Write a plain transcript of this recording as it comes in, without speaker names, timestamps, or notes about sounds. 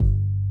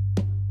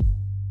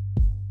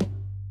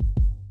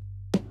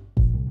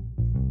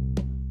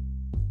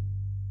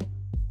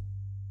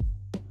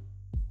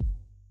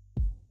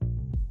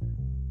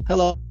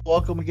Hello,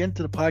 welcome again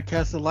to the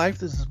podcast of life.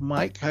 This is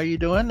Mike. How you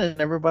doing?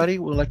 And everybody,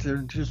 we'd like to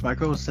introduce my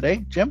co-host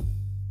today, Jim.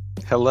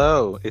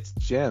 Hello, it's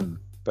Jim,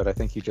 but I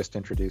think you just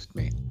introduced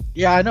me.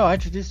 Yeah, I know. I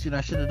introduced you, and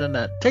I should have done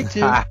that. Take two.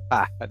 No,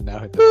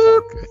 that's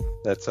all good.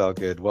 That's all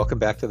good. Welcome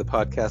back to the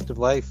podcast of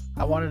life.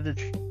 I wanted to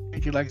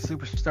treat you like a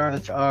superstar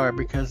that you are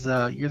because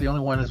you're the only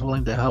one that's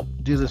willing to help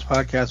do this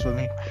podcast with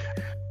me.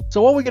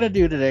 So what are we going to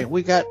do today?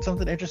 We got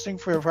something interesting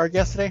for our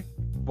guest today?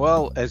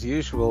 Well, as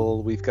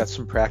usual, we've got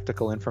some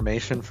practical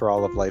information for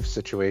all of life's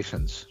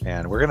situations.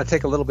 And we're going to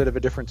take a little bit of a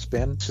different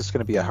spin. It's just going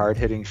to be a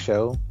hard-hitting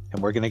show.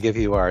 And we're going to give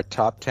you our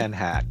top 10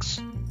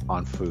 hacks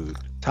on food.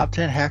 Top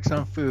 10 hacks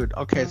on food.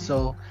 Okay,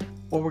 so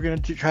what we're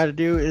going to try to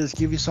do is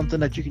give you something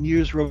that you can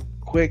use real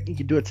quick. You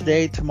can do it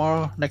today,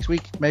 tomorrow, next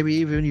week, maybe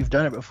even you've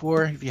done it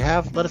before. If you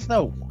have, let us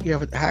know. If you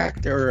have a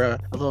hack or a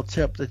little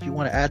tip that you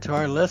want to add to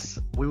our list,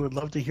 we would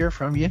love to hear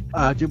from you.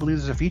 I do believe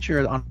there's a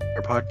feature on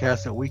our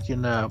podcast that we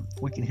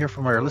can hear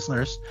from our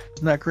listeners.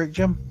 Isn't that correct,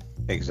 Jim?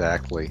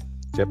 Exactly.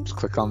 Just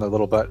click on the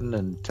little button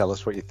and tell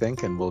us what you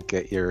think, and we'll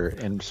get your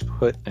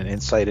input and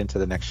insight into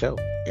the next show.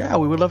 Yeah,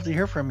 we would love to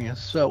hear from you.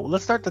 So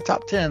let's start the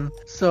top 10.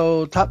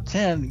 So top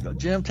 10,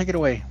 Jim, take it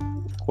away.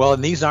 Well,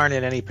 and these aren't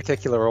in any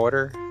particular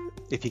order.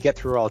 If you get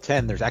through all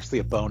 10, there's actually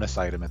a bonus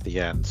item at the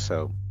end.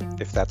 So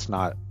if that's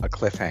not a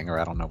cliffhanger,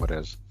 I don't know what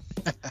is.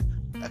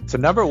 So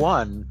number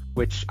one,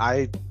 which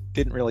I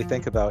didn't really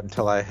think about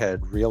until I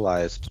had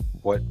realized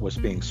what was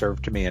being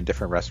served to me in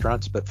different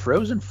restaurants, but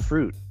frozen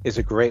fruit is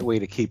a great way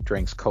to keep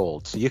drinks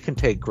cold. So you can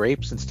take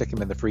grapes and stick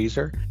them in the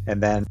freezer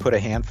and then put a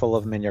handful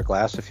of them in your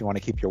glass if you want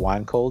to keep your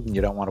wine cold and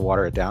you don't want to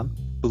water it down.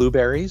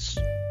 Blueberries,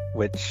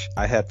 which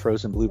I had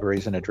frozen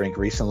blueberries in a drink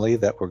recently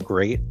that were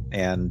great,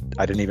 and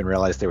I didn't even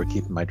realize they were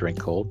keeping my drink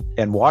cold.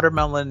 And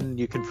watermelon,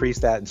 you can freeze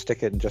that and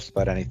stick it in just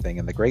about anything.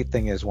 And the great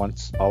thing is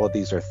once all of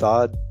these are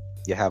thawed,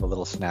 you have a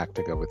little snack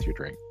to go with your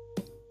drink.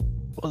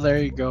 Well, there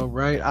you go,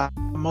 right?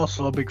 I'm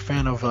also a big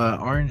fan of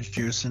orange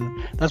juice,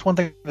 and that's one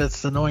thing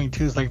that's annoying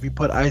too. Is like if you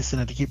put ice in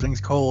it to keep things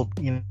cold,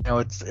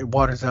 it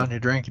waters down your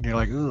drink, and you're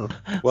like, ooh.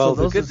 Well,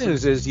 so the good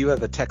news is you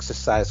have a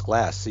Texas-sized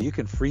glass, so you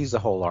can freeze a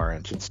whole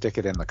orange and stick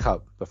it in the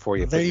cup before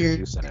you put your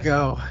juice in it. There you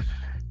go.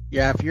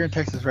 Yeah, if you're in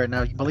Texas right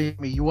now,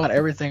 believe me, you want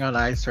everything on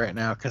ice right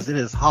now because it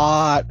is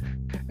hot,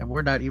 and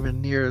we're not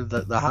even near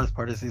the hottest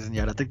part of the season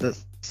yet. I think the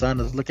sun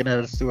is looking at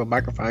us through a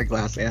microfine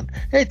glass and,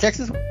 hey,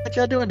 Texas, what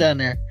y'all doing down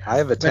there? I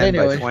have a 10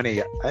 by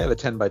 20. I have a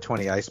 10 by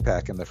 20 ice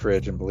pack in the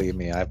fridge, and believe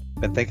me, I've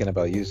been thinking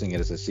about using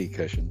it as a seat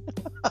cushion.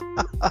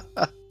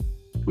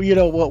 Well, you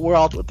know what? We're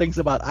all things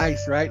about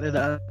ice, right? And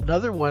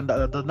another one,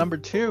 the number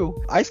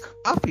 2, iced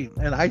coffee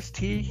and iced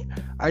tea,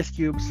 ice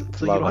cubes,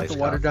 so you don't have to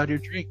water down your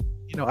drink.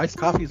 Iced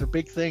coffee is a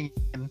big thing,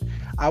 and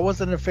I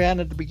wasn't a fan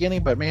at the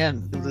beginning, but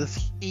man,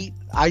 this heat,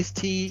 iced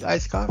tea,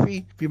 iced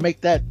coffee, if you make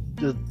that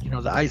the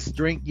iced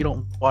drink, you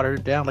don't water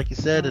it down like you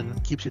said, and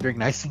it keeps your drink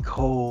nice and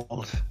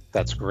cold.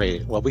 That's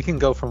great. Well, we can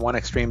go from one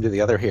extreme to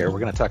the other here. We're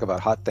going to talk about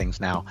hot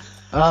things now.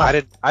 I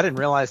didn't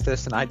realize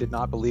this, and I did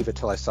not believe it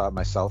till I saw it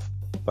myself.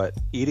 But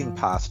eating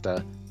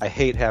pasta, I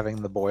hate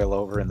having the boil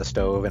over in the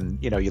stove, and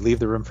you leave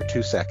the room for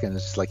 2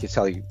 seconds, like you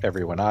tell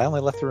everyone, I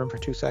only left the room for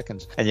 2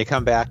 seconds, and you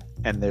come back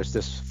and there's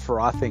this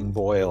frothing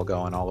boil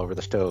going all over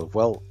the stove.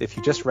 Well, if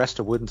you just rest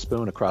a wooden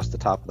spoon across the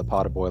top of the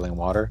pot of boiling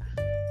water,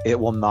 it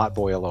will not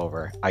boil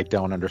over. I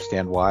don't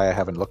understand why. I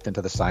haven't looked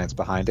into the science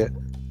behind it,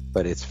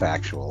 but it's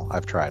factual.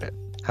 I've tried it.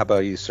 How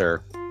about you,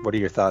 sir? What are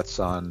your thoughts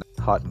on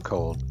hot and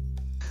cold?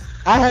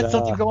 I had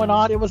something going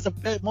on. It was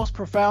the most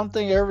profound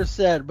thing I ever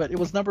said, but it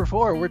was number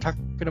 4. We're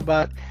talking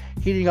about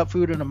heating up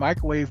food in a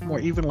microwave more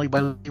evenly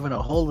by leaving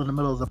a hole in the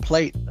middle of the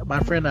plate.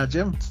 My friend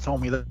Jim told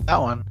me that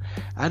one.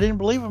 I didn't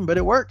believe him, but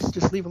it works.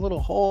 Just leave a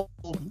little hole.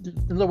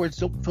 In other words,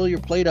 don't fill your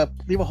plate up.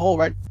 Leave a hole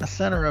right in the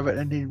center of it,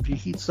 and then if you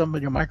heat some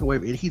in your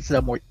microwave, it heats it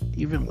up more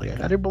evenly. I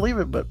didn't believe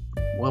it, but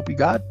well, we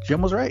got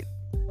Jim was right.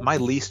 My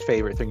least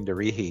favorite thing to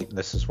reheat, and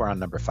this is we're on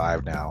number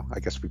 5 now. I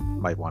guess we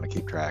might want to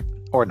keep track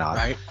or not.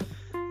 Right.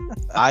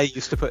 I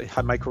used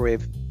to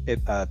microwave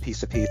a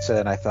piece of pizza,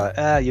 and I thought,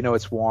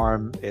 it's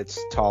warm, it's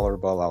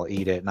tolerable, I'll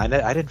eat it. And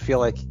I didn't feel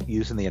like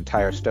using the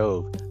entire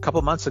stove. A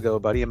couple months ago, a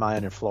buddy of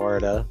mine in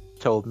Florida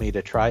told me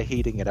to try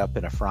heating it up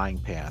in a frying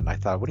pan. I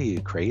thought, what are you,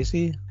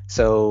 crazy?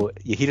 So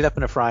you heat it up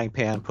in a frying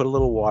pan, put a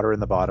little water in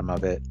the bottom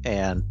of it,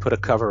 and put a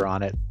cover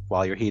on it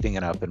while you're heating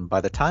it up. And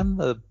by the time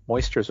the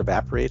moisture's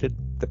evaporated,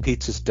 the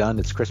pizza's done,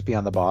 it's crispy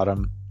on the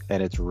bottom,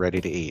 and it's ready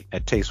to eat.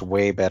 It tastes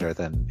way better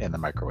than in the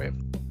microwave.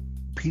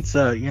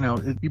 Pizza,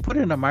 you put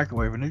it in a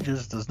microwave and it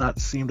just does not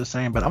seem the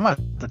same, but I'm going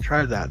to have to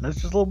try that. And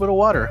it's just a little bit of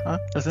water, huh?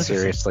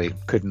 Seriously,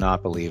 could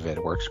not believe it.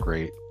 It works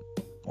great.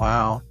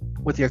 Wow.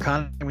 With the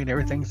economy and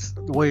everything's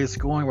the way it's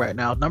going right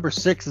now, number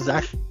 6 is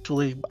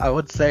actually, I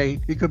would say,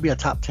 it could be a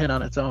top 10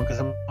 on its own because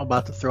I'm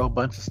about to throw a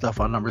bunch of stuff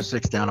on number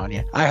 6 down on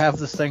you. I have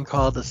this thing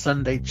called the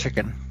Sunday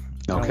chicken.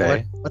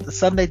 Okay. But the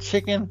Sunday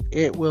chicken,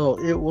 it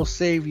will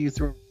save you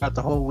throughout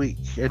the whole week,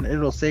 and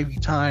it'll save you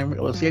time.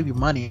 It will save you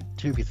money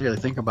too if you really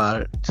think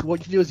about it. So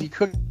what you do is you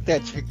cook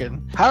that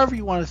chicken however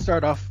you want to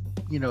start off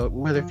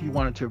whether if you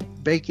wanted to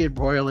bake it,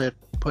 broil it,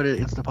 put it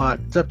in the pot,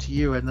 it's up to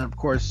you. And then of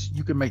course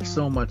you can make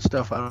so much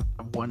stuff out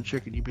of one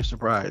chicken, you'd be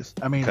surprised.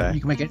 I mean, you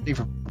can make anything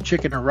from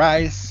chicken and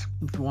rice.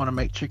 If you want to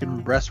make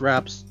chicken breast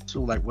wraps,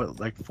 so like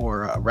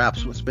for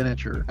wraps with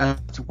spinach, or add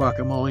some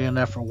guacamole in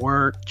there for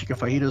work. Chicken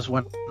fajitas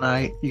one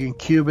night. You can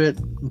cube it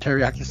in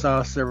teriyaki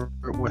sauce, serve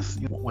it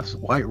with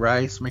white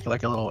rice, make it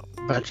like a little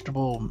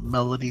vegetable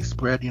melody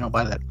spread.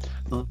 By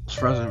those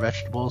frozen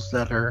vegetables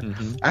that are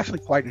actually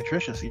quite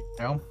nutritious.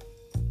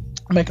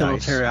 Make a little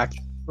teriyaki,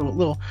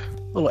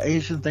 little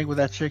Asian thing with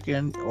that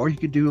chicken. Or you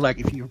could do, like,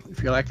 if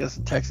you're like us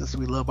in Texas,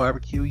 we love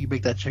barbecue. You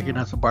make that chicken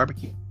as a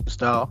barbecue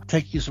style.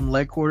 Take you some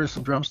leg quarters,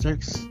 some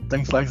drumsticks,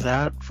 things like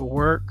that for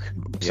work.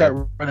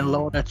 Start running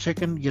low on that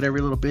chicken. Get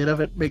every little bit of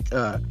it. Make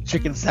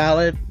chicken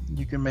salad.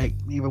 You can make,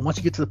 even once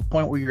you get to the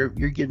point where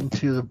you're getting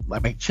to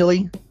make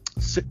chili.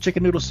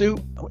 Chicken noodle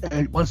soup.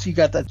 And once you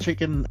got that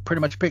chicken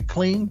pretty much picked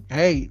clean,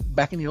 hey,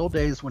 back in the old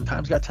days when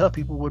times got tough,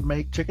 people would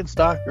make chicken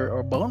stock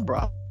or bone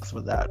broth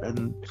with that.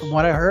 And from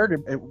what I heard,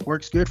 it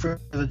works good for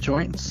the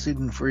joints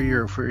and for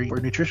your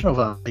nutritional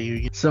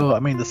value. So I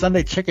mean, the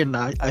Sunday chicken,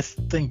 I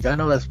think, I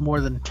know that's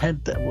more than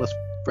 10. That was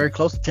very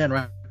close to 10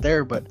 right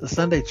there, but the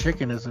Sunday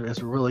chicken is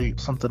really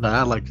something that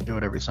I like to do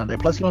it every Sunday.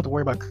 Plus, you don't have to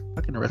worry about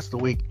cooking the rest of the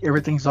week.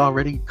 Everything's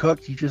already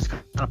cooked. You just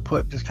kind of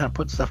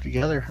put stuff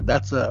together.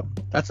 That's a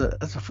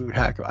food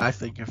hack, I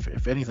think,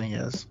 if anything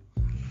is.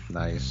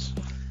 Nice.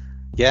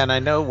 Yeah, and I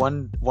know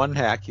one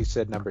hack you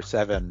said, number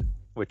 7,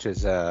 which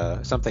is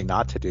something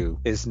not to do,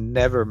 is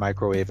never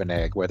microwave an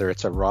egg, whether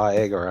it's a raw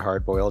egg or a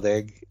hard-boiled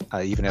egg,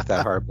 even if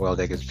that hard-boiled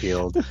egg is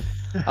peeled,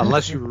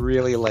 unless you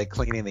really like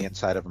cleaning the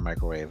inside of a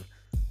microwave.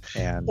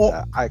 And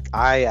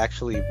I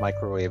actually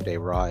microwaved a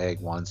raw egg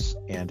once,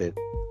 and it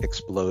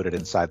exploded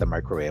inside the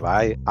microwave.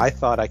 I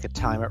thought I could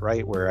time it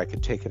right where I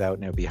could take it out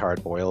and it would be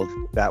hard boiled.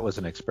 That was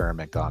an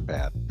experiment gone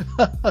bad.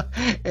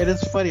 And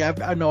it's funny,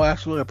 I know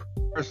actually a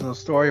personal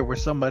story where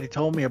somebody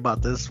told me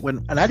about this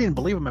and I didn't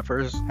believe him at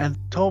first, and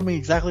told me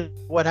exactly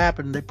what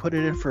happened. They put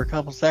it in for a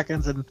couple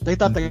seconds and they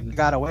thought they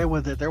got away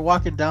with it. They're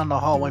walking down the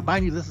hallway.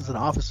 Mind you, this is an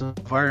office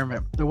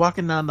environment. They're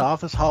walking down the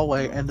office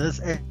hallway and this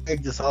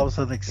egg just all of a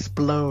sudden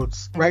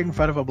explodes right in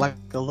front of them,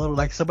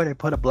 like somebody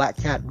put a black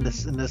cat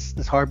in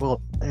this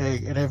hard-boiled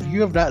egg. And if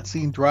you have not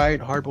seen dried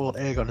hard-boiled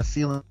egg on a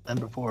ceiling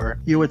before,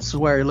 you would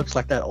swear it looks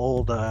like that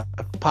old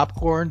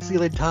popcorn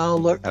ceiling tile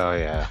look. Oh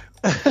yeah.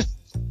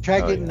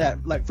 Try getting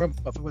that like from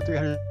a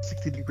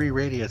 360-degree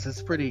radius.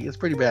 It's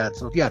pretty bad.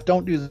 So yeah,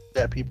 don't do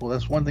that, people.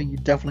 That's one thing you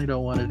definitely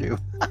don't want to do.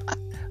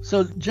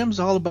 So Jim's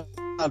all about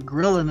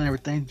grilling and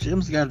everything.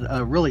 Jim's got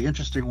a really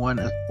interesting one.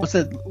 What's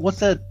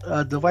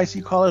that device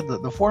you call it?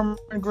 The Foreman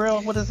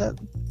grill? What is that?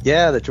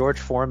 Yeah, the George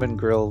Foreman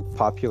grill,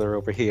 popular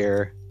over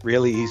here.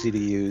 Really easy to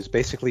use.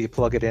 Basically, you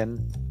plug it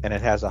in and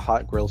it has a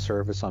hot grill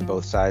surface on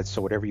both sides.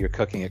 So whatever you're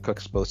cooking, it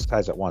cooks both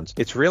sides at once.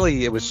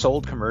 It was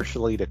sold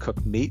commercially to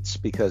cook meats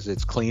because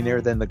it's cleaner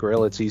than the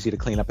grill. It's easy to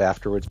clean up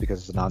afterwards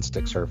because it's a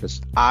non-stick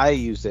surface. I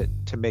use it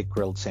to make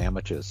grilled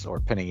sandwiches or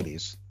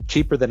paninis.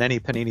 Cheaper than any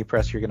panini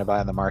press you're going to buy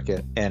on the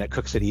market, and it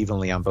cooks it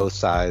evenly on both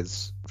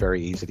sides.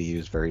 Very easy to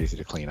use, very easy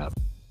to clean up.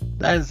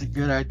 That is a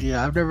good idea.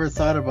 I've never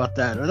thought about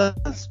that.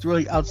 That's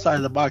really outside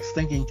of the box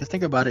thinking. Just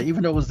think about it.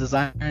 Even though it was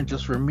designed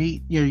just for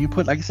meat, you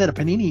put, like I said, a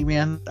panini,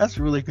 man. That's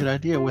a really good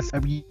idea.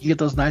 You get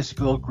those nice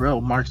gold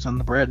grill marks on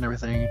the bread and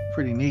everything.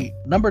 Pretty neat.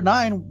 Number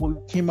 9, we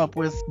came up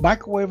with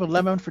microwave a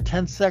lemon for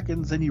 10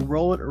 seconds, and you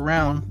roll it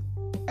around,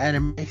 and it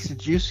makes it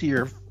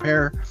juicier.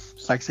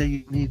 Like say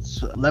you need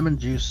lemon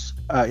juice,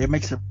 it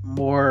makes it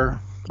more.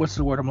 What's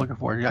the word I'm looking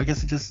for? I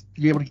guess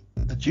you're able to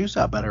get the juice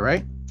out better,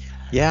 right?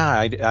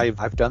 Yeah,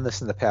 I've done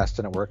this in the past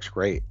and it works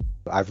great.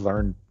 I've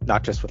learned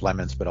not just with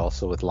lemons but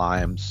also with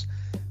limes.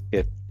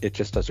 It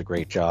just does a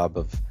great job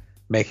of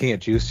making it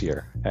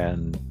juicier.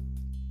 And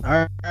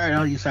all right,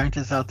 all you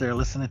scientists out there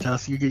listening to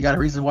us, you got a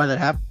reason why that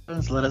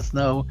happens? Let us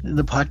know in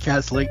the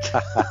podcast link.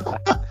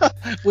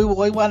 we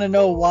want to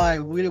know why.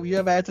 We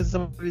have answered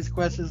some of these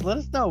questions. Let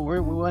us know. We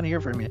want to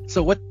hear from you.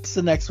 So what's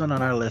the next one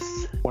on our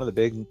list? One of the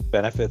big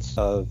benefits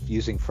of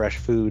using fresh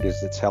food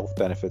is its health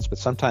benefits, but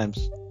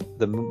sometimes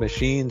the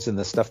machines and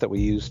the stuff that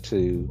we use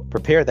to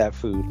prepare that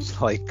food,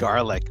 like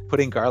garlic,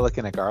 putting garlic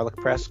in a garlic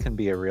press can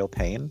be a real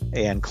pain,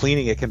 and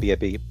cleaning it can be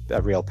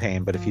a real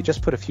pain. But if you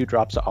just put a few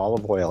drops of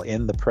olive oil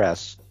in the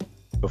press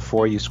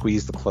before you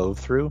squeeze the clove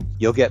through,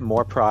 you'll get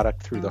more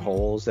product through the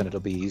holes, and it'll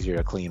be easier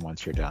to clean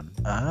once you're done.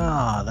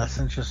 Ah, that's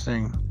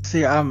interesting.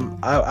 See,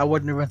 I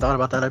wouldn't even thought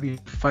about that. I'd be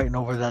fighting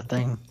over that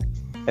thing.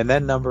 And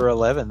then number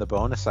 11, the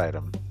bonus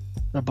item.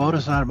 The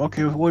bonus item.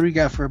 Okay, what do we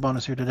got for a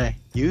bonus here today?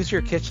 Use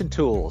your kitchen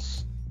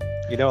tools.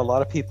 A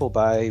lot of people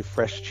buy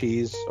fresh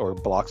cheese or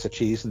blocks of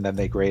cheese and then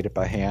they grate it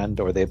by hand,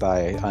 or they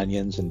buy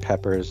onions and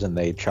peppers and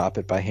they chop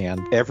it by hand.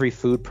 Every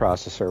food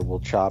processor will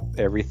chop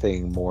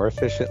everything more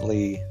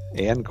efficiently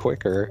and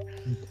quicker.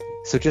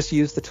 So just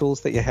use the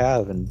tools that you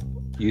have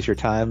and use your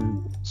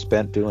time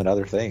spent doing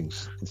other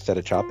things instead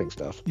of chopping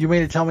stuff. You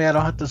mean to tell me I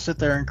don't have to sit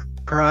there and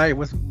cry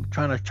with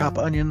trying to chop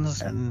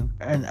onions and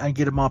I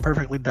get them all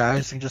perfectly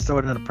diced and just throw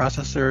it in a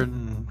processor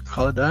and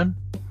call it done?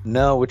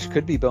 No, which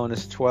could be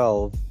bonus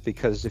 12,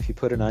 because if you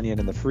put an onion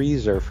in the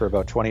freezer for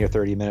about 20 or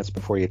 30 minutes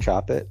before you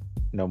chop it,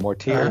 no more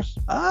tears.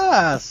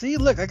 See,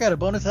 look, I got a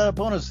bonus out of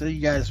bonus for you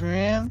guys,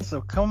 man.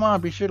 So come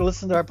on, be sure to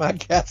listen to our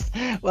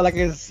podcast. Well, like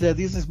I said,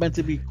 these is meant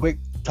to be quick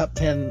top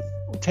 10,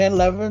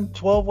 11,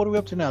 12. What are we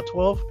up to now?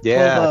 12?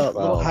 Yeah, 12, 12.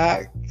 little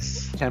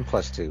hacks. 10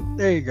 plus 2.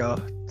 There you go.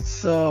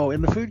 So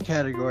in the food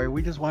category,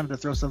 we just wanted to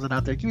throw something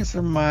out there, give you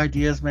some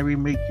ideas, maybe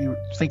make you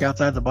think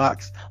outside the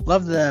box.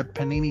 Love the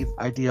panini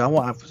idea. I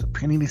want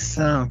panini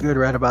sound good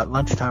right about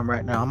lunchtime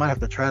right now. I might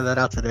have to try that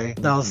out today.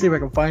 Now let's see if I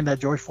can find that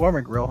George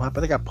Foreman grill. I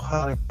think I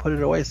probably put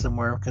it away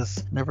somewhere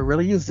because never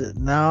really used it.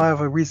 Now I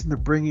have a reason to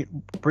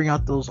bring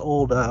out those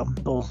old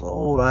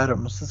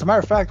items. As a matter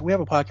of fact, we have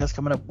a podcast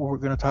coming up where we're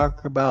going to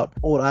talk about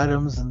old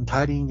items and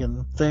tidying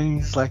and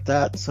things like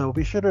that. So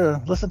be sure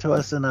to listen to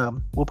us,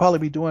 and we'll probably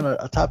be doing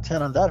a top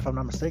 10 on that, if I'm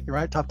not mistaken,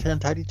 right? Top 10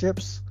 tidy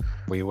tips.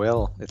 We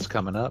will. It's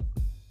coming up.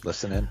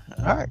 Listen in.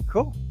 All right,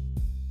 cool.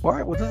 All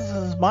right, well, this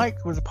is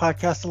Mike with the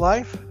Podcast of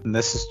Life. And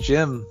this is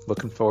Jim.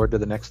 Looking forward to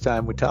the next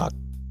time we talk.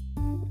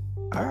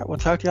 All right, we'll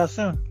talk to y'all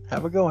soon.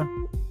 Have a good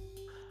one.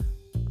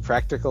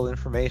 Practical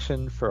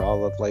information for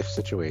all of life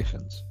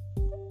situations.